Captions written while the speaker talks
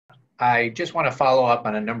I just want to follow up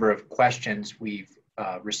on a number of questions we've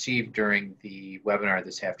received during the webinar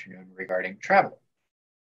this afternoon regarding travel.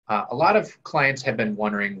 A lot of clients have been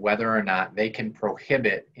wondering whether or not they can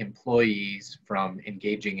prohibit employees from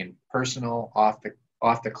engaging in personal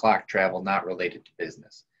off-the-clock travel not related to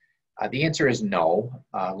business. The answer is no,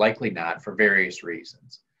 likely not, for various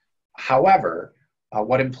reasons. However,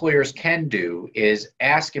 what employers can do is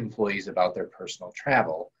ask employees about their personal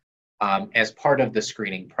travel as part of the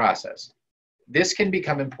screening process. This can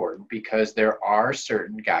become important because there are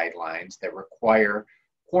certain guidelines that require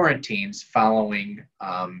quarantines following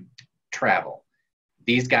travel.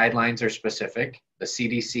 These guidelines are specific. The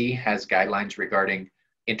CDC has guidelines regarding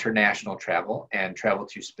international travel and travel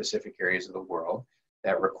to specific areas of the world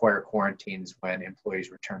that require quarantines when employees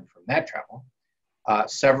return from that travel.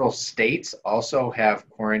 Several states also have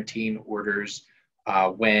quarantine orders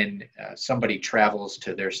when somebody travels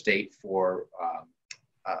to their state for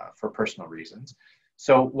personal reasons.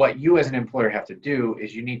 So what you as an employer have to do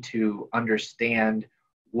is you need to understand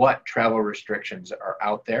what travel restrictions are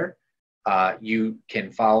out there. You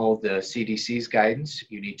can follow the CDC's guidance.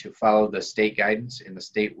 You need to follow the state guidance in the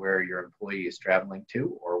state where your employee is traveling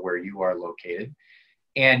to or where you are located.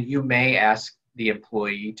 And you may ask the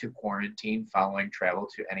employee to quarantine following travel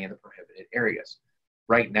to any of the prohibited areas.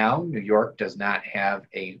 Right now, New York does not have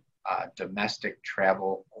a domestic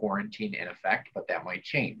travel quarantine in effect, but that might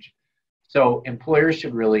change. So employers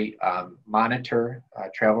should really monitor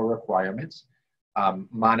travel requirements,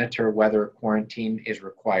 monitor whether quarantine is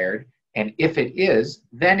required, and if it is,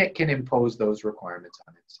 then it can impose those requirements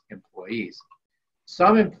on its employees.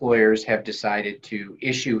 Some employers have decided to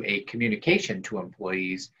issue a communication to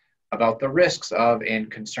employees about the risks of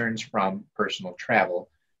and concerns from personal travel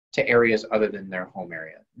to areas other than their home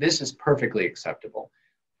area. This is perfectly acceptable.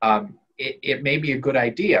 It may be a good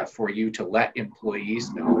idea for you to let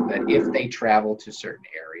employees know that if they travel to certain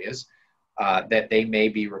areas, that they may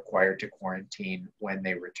be required to quarantine when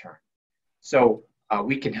they return. So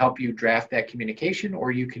we can help you draft that communication,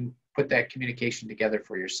 or you can put that communication together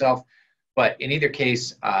for yourself. But in either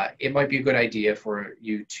case, it might be a good idea for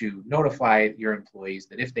you to notify your employees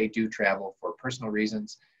that if they do travel for personal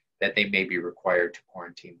reasons, that they may be required to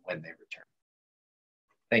quarantine when they return.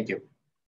 Thank you.